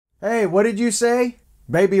Hey, what did you say?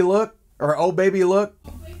 Baby look? Or oh baby look?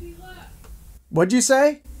 Oh baby look. What'd you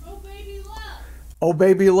say? Oh baby look. Oh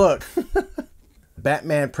baby look.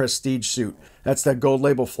 Batman Prestige suit. That's that gold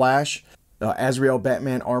label Flash. Azrael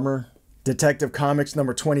Batman armor. Detective Comics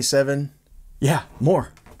number 27. Yeah,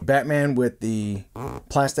 more. Batman with the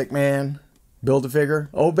Plastic Man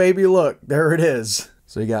Build-A-Figure. Oh baby look, there it is.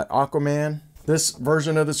 So you got Aquaman, this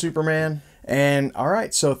version of the Superman. And all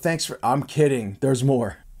right, so thanks for, I'm kidding. There's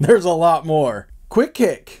more. There's a lot more. Quick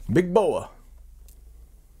Kick, Big Boa.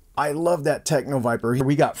 I love that Techno Viper.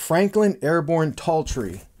 We got Franklin Airborne Tall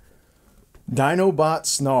Tree. Dinobot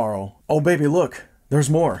Snarl. Oh baby, look, there's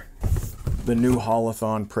more. The new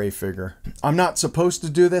Holothon Prey figure. I'm not supposed to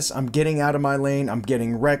do this. I'm getting out of my lane. I'm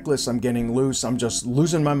getting reckless. I'm getting loose. I'm just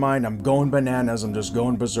losing my mind. I'm going bananas. I'm just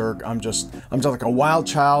going berserk. I'm just like a wild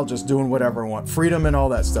child, just doing whatever I want. Freedom and all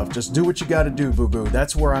that stuff. Just do what you gotta do, boo-boo.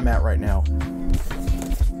 That's where I'm at right now.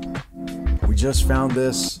 We just found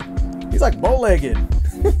this. He's like bow-legged.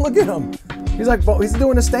 Look at him. He's like, he's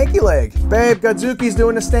doing a stanky leg. Babe, Godzuki's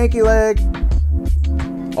doing a stanky leg.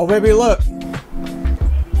 Oh, baby, look.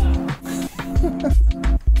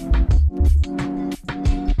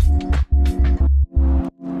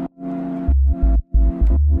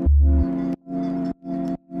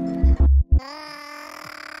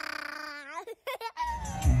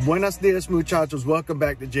 Buenos dias, muchachos. Welcome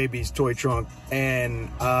back to JB's Toy Trunk. And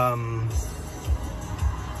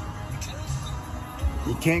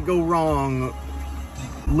you can't go wrong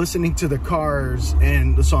listening to the Cars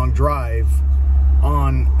and the song Drive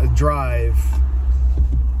on a drive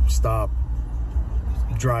stop,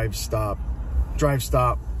 drive stop, drive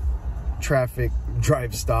stop, traffic,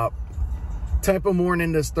 drive stop type of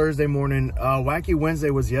morning this Thursday morning. Wacky Wednesday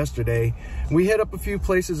was yesterday. We hit up a few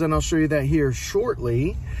places and I'll show you that here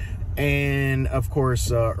shortly. And of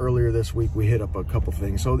course, earlier this week we hit up a couple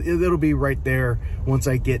things, so it'll be right there once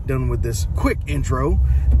I get done with this quick intro.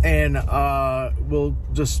 And we'll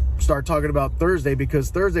just start talking about Thursday, because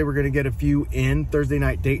Thursday we're going to get a few in. Thursday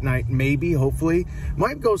night date night, maybe, hopefully.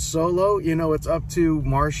 Might go solo, you know, it's up to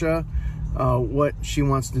Marsha what she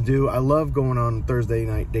wants to do. I love going on Thursday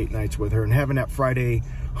night date nights with her and having that Friday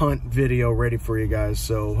hunt video ready for you guys.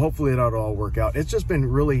 So hopefully it'll all work out. It's just been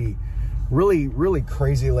really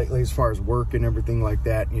crazy lately as far as work and everything like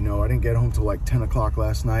that. You know, I didn't get home till like 10 o'clock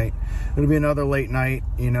last night. It'll be another late night,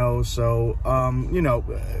 you know, so you know,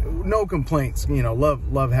 no complaints. You know,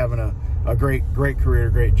 love having a great career,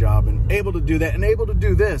 great job, and able to do that and able to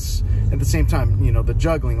do this at the same time. You know, the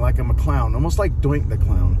juggling like I'm a clown, almost like Doink the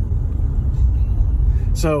Clown.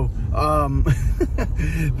 So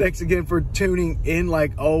thanks again for tuning in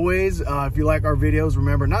like always. If you like our videos,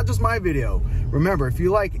 remember, not just my video, remember, if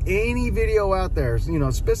you like any video out there, you know,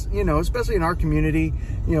 especially in our community,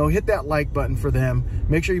 you know, hit that like button for them.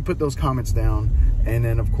 Make sure you put those comments down, and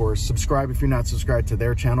then of course subscribe if you're not subscribed to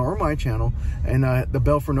their channel or my channel, and the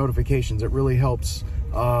bell for notifications. It really helps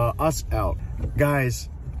us out, guys.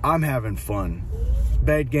 I'm having fun.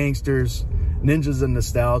 Bad gangsters, ninjas of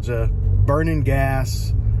nostalgia, burning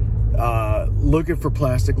gas, looking for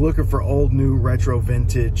plastic, looking for old, new, retro,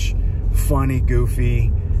 vintage, funny,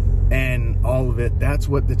 goofy, and all of it. That's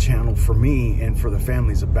what the channel for me and for the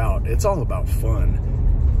family's about. It's all about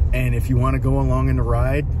fun. And if you want to go along in the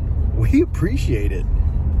ride, we appreciate it.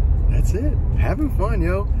 That's it. Having fun,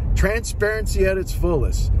 yo. Transparency at its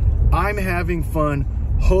fullest. I'm having fun.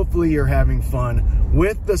 Hopefully you're having fun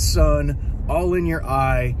with the sun all in your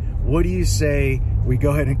eye. What do you say we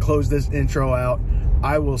go ahead and close this intro out?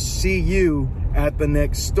 I will see you at the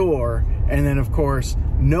next store. And then of course,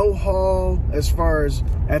 no haul as far as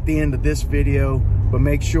at the end of this video, but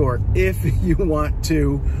make sure if you want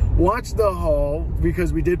to watch the haul,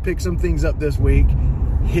 because we did pick some things up this week,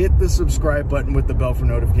 hit the subscribe button with the bell for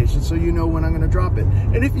notifications so you know when I'm going to drop it.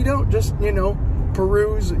 And if you don't, just, you know,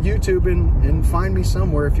 peruse YouTube and find me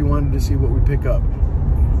somewhere if you wanted to see what we pick up.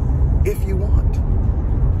 If you want.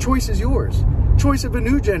 Choice is yours. Choice of a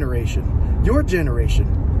new generation. Your generation.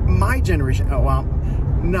 My generation. Oh, well,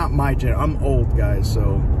 not my generation. I'm old, guys.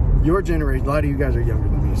 So your generation. A lot of you guys are younger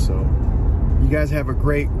than me. So you guys have a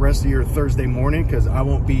great rest of your Thursday morning, because I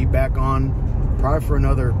won't be back on probably for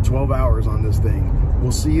another 12 hours on this thing.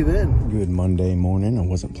 We'll see you then. Good Monday morning. I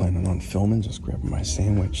wasn't planning on filming. Just grabbing my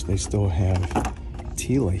sandwich. They still have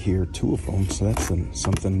Tila here. 2 of them. So that's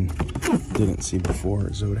something didn't see before.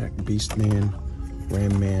 Zodak Beastman,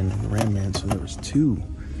 Ram Man. So there was 2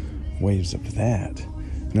 waves of that.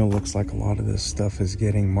 You know, looks like a lot of this stuff is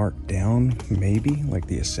getting marked down, maybe like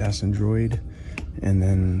the Assassin Droid, and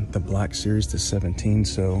then the Black Series to 17.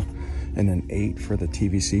 So, and then 8 for the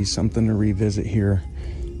TVC. Something to revisit here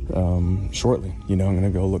shortly. You know, I'm gonna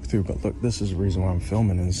go look through. But look, this is the reason why I'm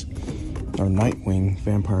filming, is our Nightwing,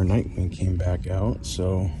 Vampire Nightwing came back out.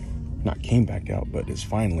 So, not came back out, but it's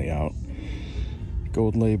finally out.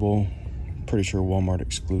 Gold label, pretty sure Walmart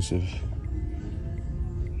exclusive.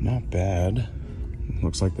 Not bad.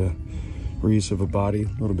 Looks like the reuse of a body,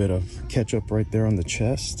 a little bit of ketchup right there on the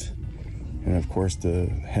chest, and of course the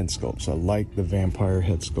head sculpts. I like the vampire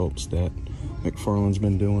head sculpts that McFarlane's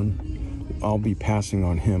been doing. I'll be passing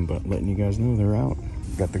on him, but letting you guys know they're out.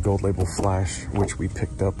 Got the gold label Flash, which we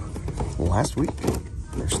picked up last week.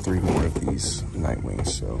 There's 3 more of these Nightwings,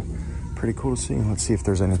 so pretty cool to see. Let's see if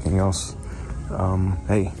there's anything else.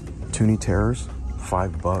 Hey, Toonie Terrors,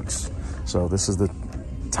 $5. So this is the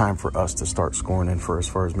time for us to start scoring in for, as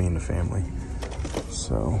far as me and the family.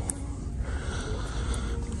 So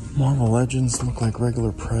Marvel Legends look like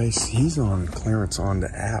regular price. He's on clearance on the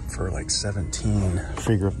app for like 17,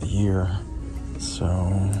 figure of the year. So,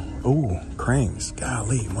 oh, Crangs,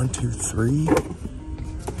 golly, 1, 2, 3,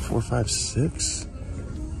 4, 5, 6.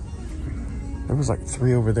 There was like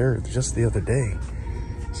 3 over there just the other day.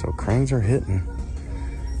 So Crangs are hitting.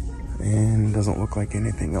 And doesn't look like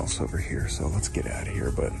anything else over here, so let's get out of here.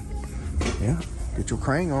 But yeah, get your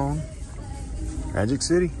Krang on. Magic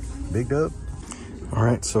City, big dub. All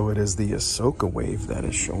right, so it is the Ahsoka wave that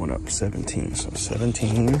is showing up, 17. So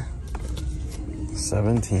 17,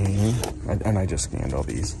 17, and I just scanned all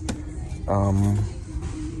these.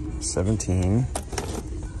 17,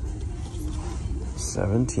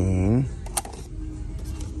 17,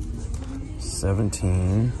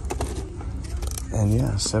 17. And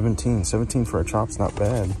yeah, 17 for a chop's not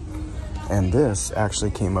bad. And this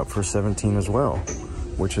actually came up for 17 as well,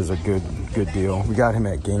 which is a good deal. We got him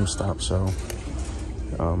at GameStop, so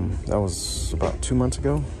that was about 2 months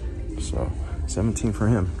ago. So 17 for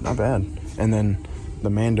him, not bad. And then the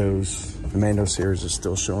Mando series is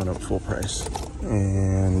still showing up full price.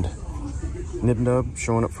 And Nib Nub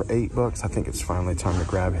showing up for $8. I think it's finally time to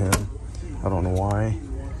grab him. I don't know why.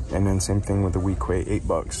 And then same thing with the Weequay,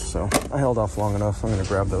 $8. So I held off long enough. I'm gonna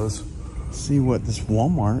grab those. See what this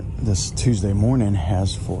Walmart this Tuesday morning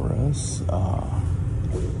has for us.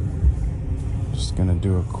 Just gonna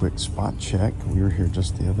do a quick spot check. We were here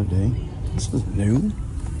just the other day. This is new.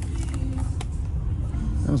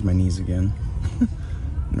 That was my knees again.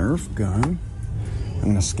 Nerf gun. I'm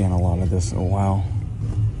gonna scan a lot of this. Oh wow.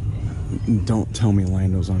 Don't tell me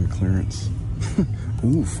Lando's on clearance.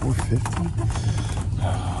 Ooh, $4.50.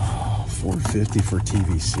 450 for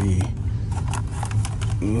TVC.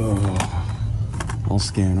 Ugh. I'll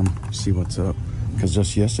scan them, see what's up. Because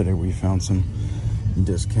just yesterday we found some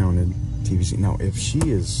discounted TVC. Now, if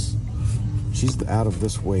she's out of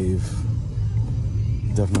this wave,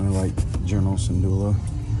 definitely like General Syndulla.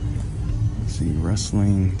 Let's see,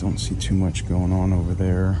 wrestling, don't see too much going on over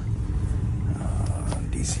there.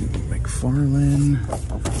 dcmcfarlane,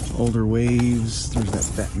 older waves. There's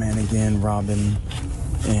that Batman again, Robin.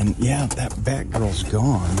 And yeah, that Batgirl's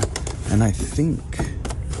gone. And I think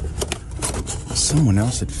someone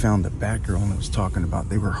else had found the Batgirl and was talking about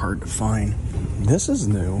they were hard to find. This is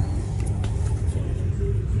new.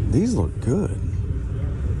 These look good.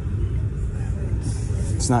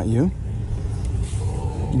 It's not you?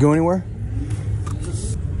 You go anywhere?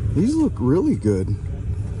 These look really good.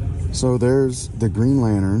 So there's the Green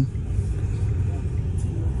Lantern.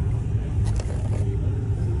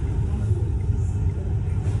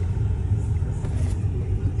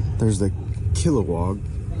 There's the Kilowog.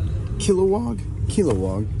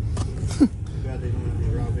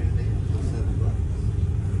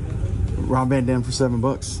 Rob Van Dam for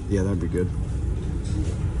 $7. Yeah, that'd be good.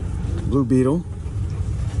 Blue Beetle.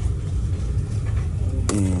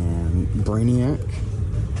 And Brainiac.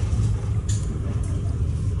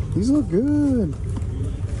 These look good.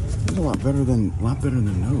 These are a lot better than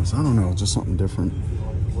those. I don't know, just something different.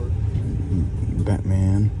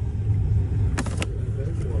 Batman.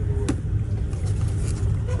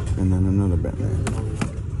 And then another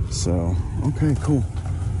Batman. So, okay, cool.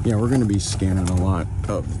 Yeah, we're gonna be scanning a lot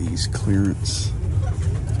of these clearance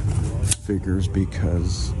figures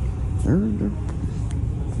because they're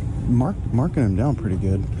marking them down pretty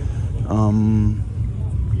good.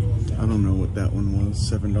 I don't know what that one was.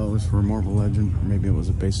 $7 for a Marvel Legend, or maybe it was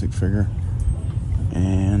a basic figure.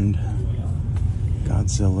 And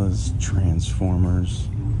Godzilla's, Transformers.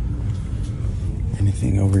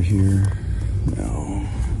 Anything over here? No.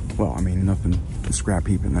 Well, I mean, nothing scrap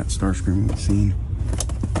heap in that Starscream we've seen.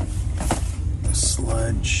 The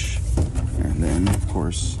Sludge. And then, of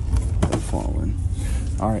course, the Fallen.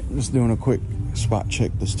 All right, just doing a quick spot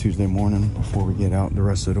check this Tuesday morning before we get out the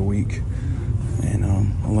rest of the week. and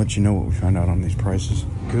I'll let you know what we find out on these prices.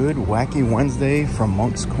 Good Wacky Wednesday from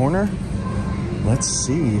Monk's Corner. Let's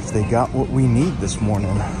see if they got what we need this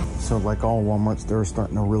morning. So like all Walmarts, they're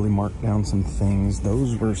starting to really mark down some things.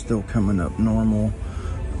 Those were still coming up normal.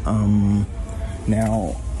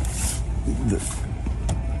 Now the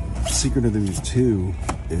Secret of these two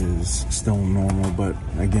is still normal, but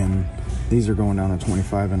again, these are going down to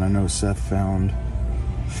 25, and I know Seth found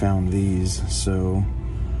these, so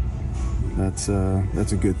that's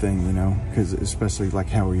a good thing, you know, because especially like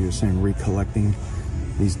how you were saying, recollecting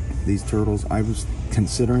these turtles. I was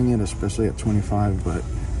considering it, especially at 25, but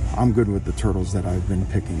I'm good with the turtles that I've been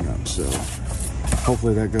picking up, so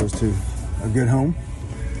hopefully that goes to a good home.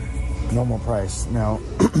 Normal price now.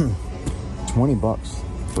 20 bucks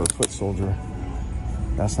for a foot soldier.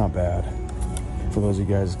 That's not bad. For those of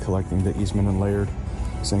you guys collecting the Eastman and Laird,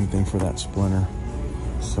 same thing for that Splinter.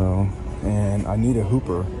 So, and I need a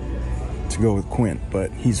Hooper to go with Quint,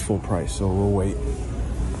 but he's full price, so we'll wait.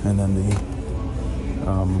 And then the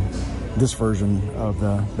this version of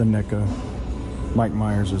the NECA Mike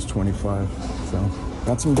Myers is 25. So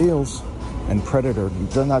got some deals. And Predator,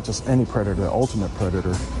 they're not just any Predator, the Ultimate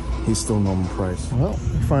Predator, he's still normal price. Well,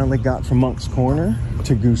 we finally got from Monk's Corner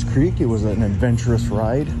to Goose Creek. It was an adventurous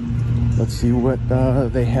ride. Let's see what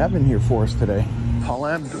they have in here for us today.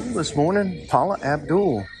 Paula Abdul this morning. Paula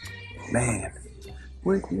Abdul. Man,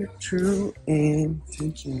 with your true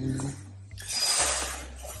intention.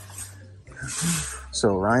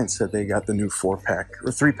 So Ryan said they got the new 4-pack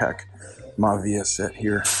or 3-pack Mavia set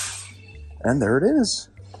here. And there it is.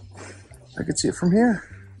 I can see it from here.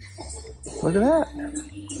 Look at that.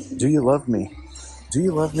 Do you love me? Do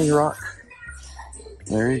you love me, Rock?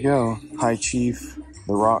 There you go. High Chief,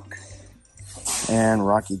 The Rock, and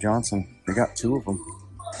Rocky Johnson. They got 2 of them.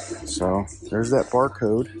 So there's that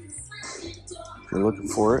barcode if you're looking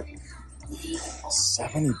for it.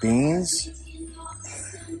 70 beans.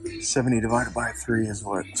 70 divided by 3 is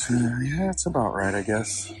what? Yeah, that's about right, I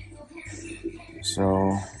guess.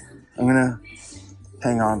 So I'm gonna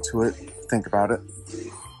hang on to it, think about it.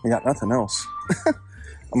 We got nothing else.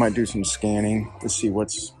 I might do some scanning to see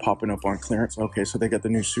what's popping up on clearance. Okay, so they got the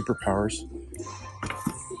new superpowers.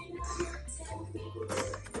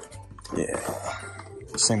 Yeah.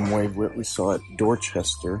 Same wave we saw at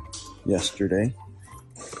Dorchester yesterday.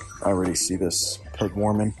 I already see this pig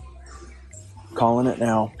warming. Calling it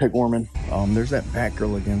now, pig warming. There's that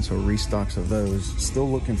Batgirl again, so restocks of those. Still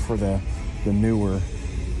looking for the newer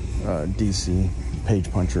DC Page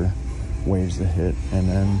Puncher waves to hit. And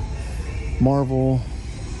then Marvel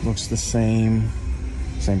looks the same.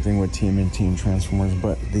 Same thing with TMNT and Transformers,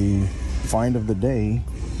 but the find of the day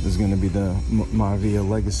is going to be the Mavia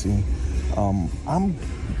Legacy. I'm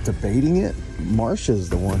debating it. Marsha's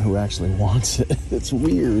the one who actually wants it. It's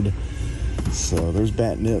weird. So there's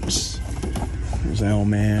Bat Nips. There's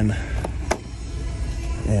Owlman.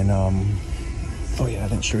 And oh yeah, I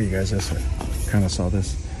didn't show you guys this. I kind of saw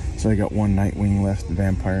this. So I got one Nightwing left,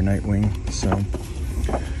 Vampire Nightwing. So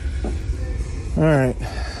all right,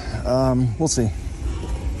 we'll see.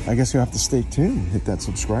 I guess you have to stay tuned. Hit that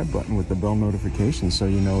subscribe button with the bell notification so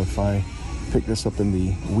you know if I pick this up in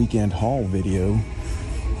the weekend haul video.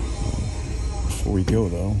 Before we go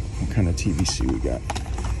though, what kind of TVC we got?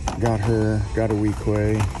 Got her, got a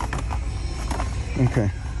Weequay.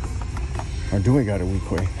 Okay. Or do we got a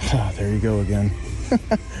Weequay? Ah, there you go again.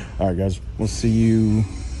 All right, guys, we'll see you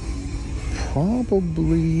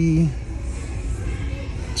probably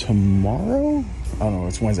tomorrow. I don't know,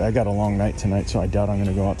 it's Wednesday. I got a long night tonight, so I doubt I'm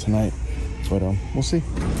gonna go out tonight, but we'll see.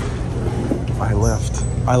 I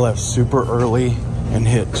left super early and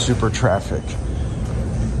hit super traffic.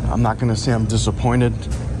 I'm not gonna say I'm disappointed,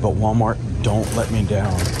 but Walmart, don't let me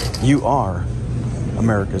down. You are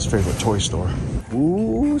America's favorite toy store.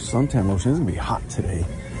 Ooh, suntan lotion. It's gonna be hot today.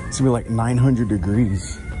 It's gonna be like 900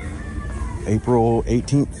 degrees. April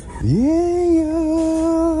 18th.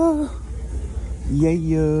 Yeah.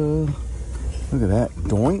 Yeah. Look at that.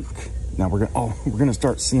 Doink. Now we're gonna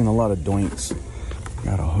start seeing a lot of doinks.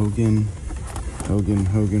 Got a Hogan.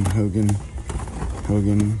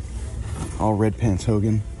 All red pants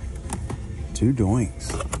Hogan. 2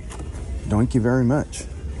 doinks. Doink you very much.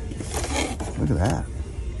 Look at that.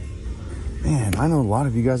 Man, I know a lot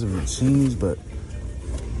of you guys have seen these, but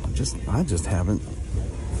I just haven't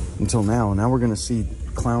until now. Now we're gonna see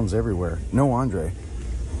clowns everywhere. No Andre.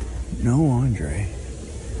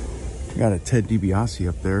 Got a Ted DiBiase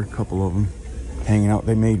up there, a couple of them hanging out.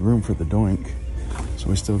 They made room for the doink, so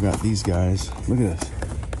we still got these guys. Look at this.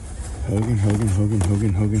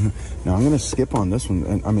 Hogan. Now I'm gonna skip on this one.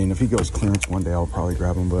 And I mean, if he goes clearance one day, I'll probably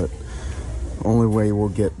grab him, but Only way we'll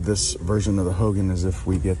get this version of the Hogan is if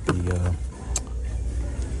we get the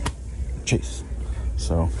Chase.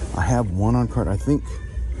 So I have one on card. I think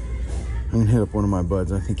I'm gonna hit up one of my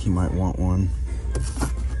buds. I think he might want one.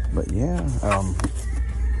 But yeah,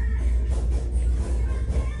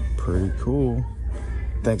 pretty cool.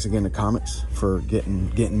 Thanks again to Comics for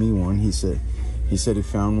getting me one. He said he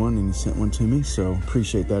found one and he sent one to me, so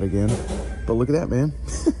appreciate that again. But look at that, man.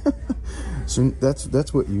 So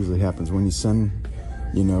that's what usually happens when you send,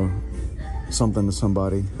 you know, something to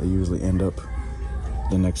somebody. They usually end up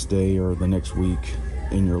the next day or the next week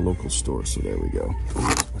in your local store. So there we go.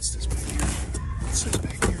 What's this back here? What's this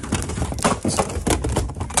back here?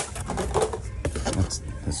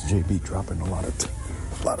 That's JB dropping a lot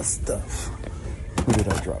of stuff. Who did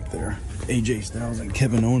I drop there? AJ Styles and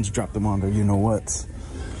Kevin Owens dropped them on there. You know what?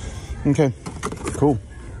 Okay, cool.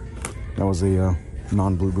 That was a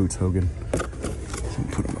non-blue boots Hogan.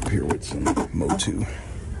 Put them up here with some MOTU.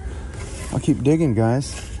 I'll keep digging,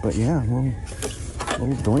 guys. But yeah, well, a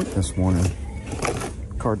little doink this morning.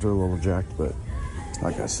 Cards are a little jacked, but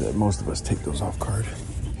like I said, most of us take those off card.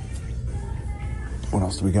 What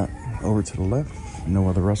else do we got? Over to the left, no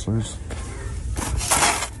other wrestlers.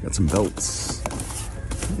 Got some belts.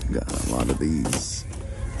 Got a lot of these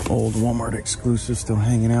old Walmart exclusives still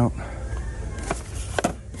hanging out.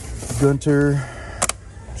 Gunter,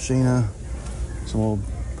 Shayna, some old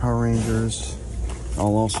Power Rangers.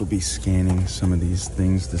 I'll also be scanning some of these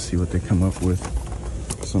things to see what they come up with.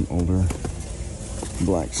 Some older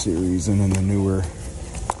Black series, and then the newer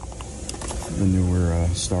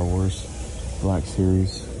Star Wars Black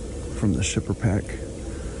series from the shipper pack.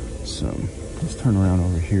 So let's turn around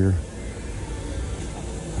over here.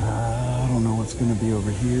 I don't know what's gonna be over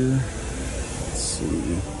here. Let's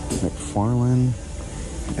see, McFarlane,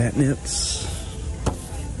 Batnips,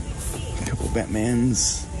 a couple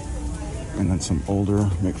Batmans, and then some older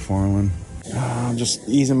McFarlane. I'm just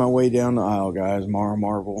easing my way down the aisle, guys.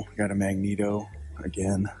 Marvel, got a Magneto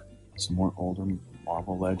again. Some more older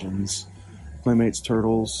Marvel Legends, Playmates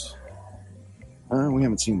Turtles. We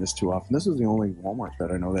haven't seen this too often. This is the only Walmart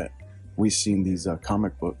that I know that we've seen these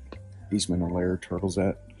comic book Eastman and Laird Turtles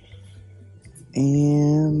at.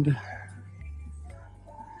 And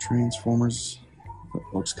Transformers.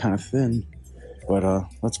 Looks kind of thin. But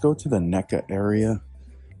let's go to the NECA area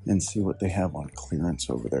and see what they have on clearance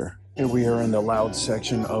over there. Here we are in the loud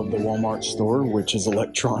section of the Walmart store, which is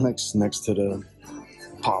electronics, next to the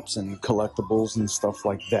pops and collectibles and stuff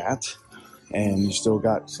like that. And you still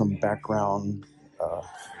got some background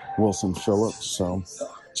Wilson Phillips. So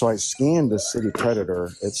I scanned the City Predator.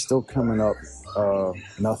 It's still coming up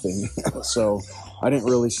nothing. So I didn't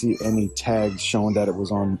really see any tags showing that it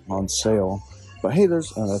was on sale. But hey,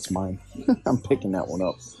 that's mine. I'm picking that one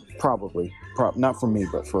up. Probably. Not for me,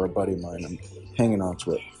 but for a buddy of mine. I'm hanging on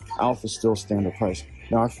to it. Alpha's still standard price.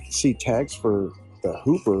 Now I see tags for the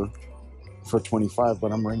Hooper for $25,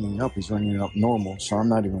 but I'm ringing it up. He's ringing it up normal, so I'm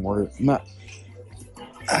not even worried. I'm not,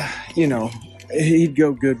 you know, he'd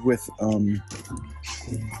go good with my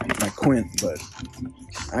Quint, but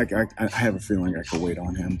I have a feeling I could wait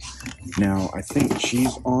on him. Now I think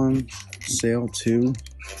she's on sale too,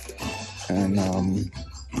 and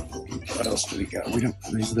what else do we got?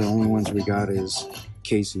 These are the only ones we got is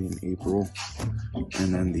Casey and April,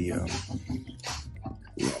 and then the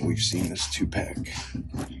yeah, we've seen this 2-pack,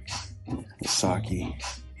 Saki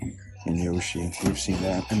and Yoshi. We've seen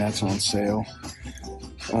that, and that's on sale.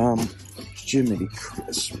 Jiminy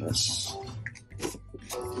Christmas.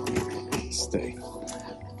 Stay.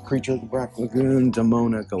 Creature of the Black Lagoon,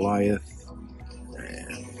 Demona, Goliath,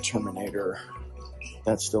 and Terminator.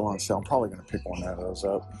 That's still on sale. I'm probably going to pick one of those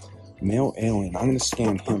up. Male Alien. I'm going to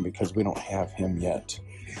scan him because we don't have him yet.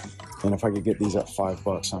 And if I could get these at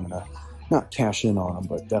 $5, I'm going to not cash in on them,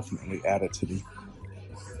 but definitely add it to the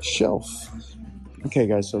shelf. Okay,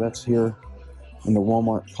 guys, so that's here in the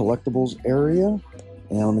Walmart collectibles area.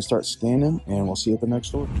 And let me start scanning, and we'll see you at the next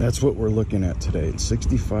store. That's what we're looking at today. It's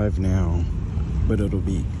 65 now, but it'll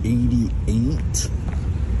be 88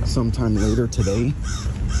 sometime later today.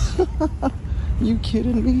 You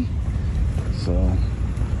kidding me? So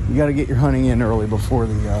you got to get your hunting in early before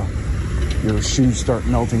your shoes start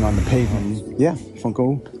melting on the pavement. Yeah,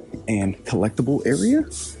 Funko and collectible area.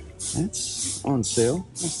 That's on sale.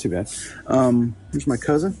 That's too bad. Here's my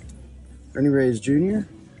cousin, Ernie Reyes Jr.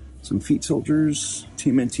 Some Feet Soldiers,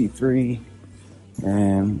 TMNT 3,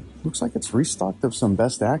 and looks like it's restocked of some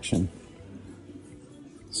Best Action.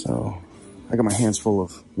 So I got my hands full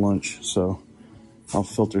of lunch, so I'll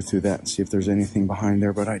filter through that and see if there's anything behind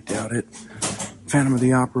there, but I doubt it. Phantom of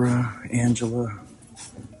the Opera, Angela.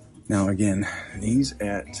 Now again, these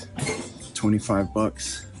at 25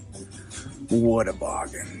 bucks. What a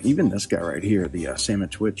bargain. Even this guy right here, the Salmon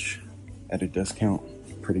Twitch at a discount,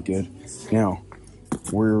 pretty good. Now,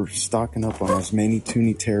 we're stocking up on as many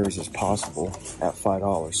Toonie Terrors as possible at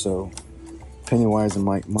 $5. So, Pennywise and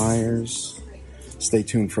Mike Myers. Stay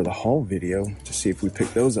tuned for the haul video to see if we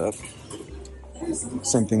pick those up.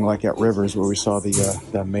 Same thing like at Rivers where we saw the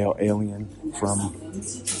that male alien from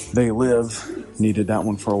They Live. Needed that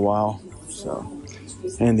one for a while. So.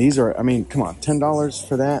 And these are, I mean, come on, $10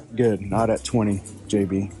 for that? Good. Not at 20,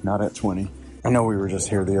 JB. Not at 20. I know we were just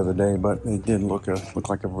here the other day, but it did look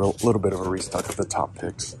like a little bit of a restock of the top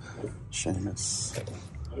picks. Sheamus,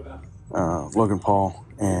 Logan Paul,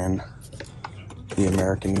 and the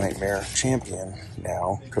American Nightmare champion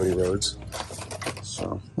now, Cody Rhodes.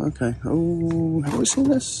 So, okay. Oh, have we seen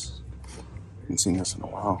this? Haven't seen this in a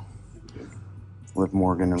while. Liv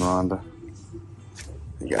Morgan and Ronda.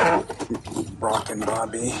 You got Brock and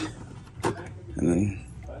Bobby. And then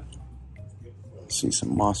see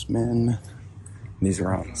some Moss Men. These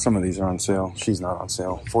are on, some of these are on sale. She's not on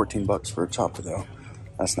sale. 14 bucks for a chopper though.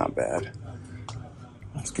 That's not bad.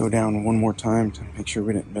 Let's go down one more time to make sure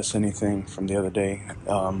we didn't miss anything from the other day.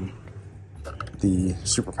 The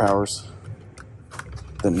Superpowers,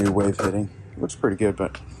 the new wave hitting. Looks pretty good,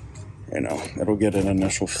 but you know, it'll get an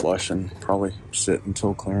initial flush and probably sit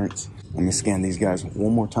until clearance. Let me scan these guys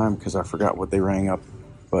one more time because I forgot what they rang up,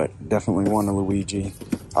 but definitely want a Luigi.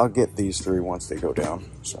 I'll get these three once they go down,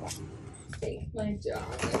 so. My job.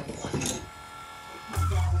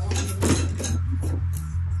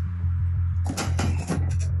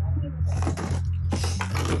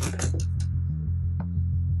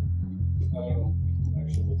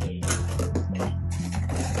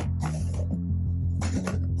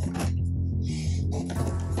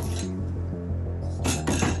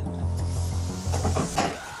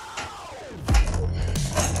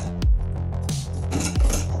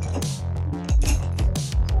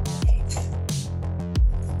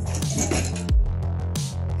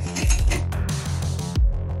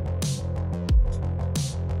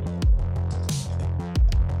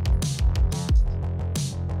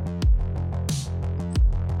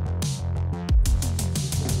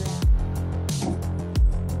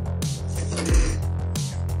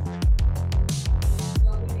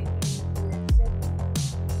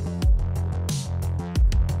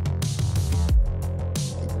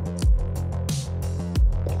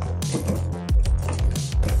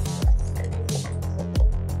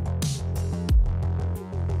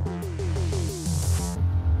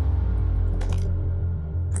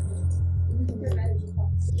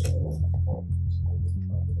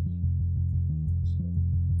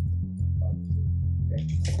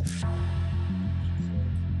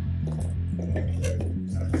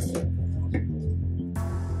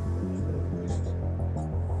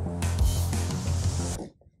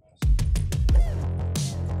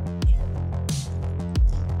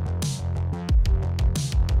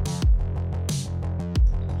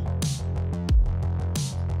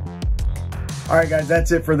 All right, guys,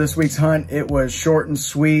 that's it for this week's hunt. It was short and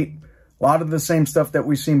sweet. A lot of the same stuff that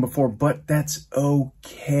we've seen before, but that's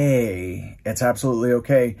okay. It's absolutely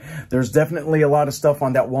okay. There's definitely a lot of stuff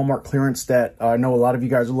on that Walmart clearance that I know a lot of you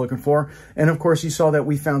guys are looking for. And of course, you saw that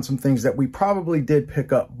we found some things that we probably did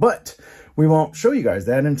pick up, but we won't show you guys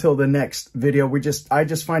that until the next video. I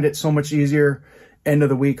just find it so much easier end of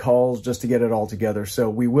the week hauls just to get it all together. So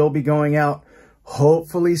we will be going out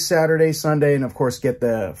hopefully Saturday, Sunday, and of course get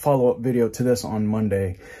the follow-up video to this on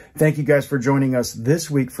Monday. Thank you guys for joining us this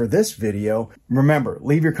week for this video. Remember,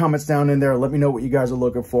 leave your comments down in there. Let me know what you guys are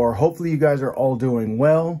looking for. Hopefully you guys are all doing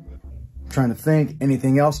well. I'm trying to think,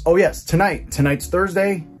 anything else? Oh yes, tonight's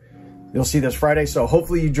Thursday. You'll see this Friday. So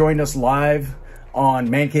hopefully you joined us live on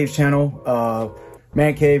Man Cave's channel.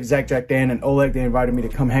 Man Cave, Zach, Jack, Dan, and Oleg, they invited me to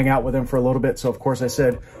come hang out with them for a little bit. So, of course, I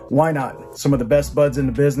said, why not? Some of the best buds in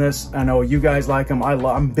the business. I know you guys like them.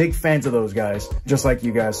 I'm big fans of those guys, just like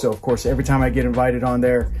you guys. So, of course, every time I get invited on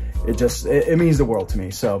there, it means the world to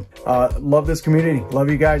me. So, love this community. Love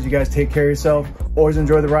you guys. You guys take care of yourself. Always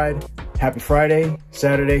enjoy the ride. Happy Friday,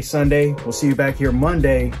 Saturday, Sunday. We'll see you back here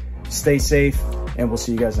Monday. Stay safe, and we'll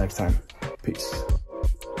see you guys next time. Peace.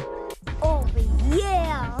 Oh,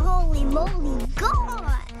 yeah. Holy moly, God.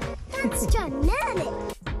 That's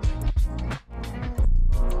gigantic.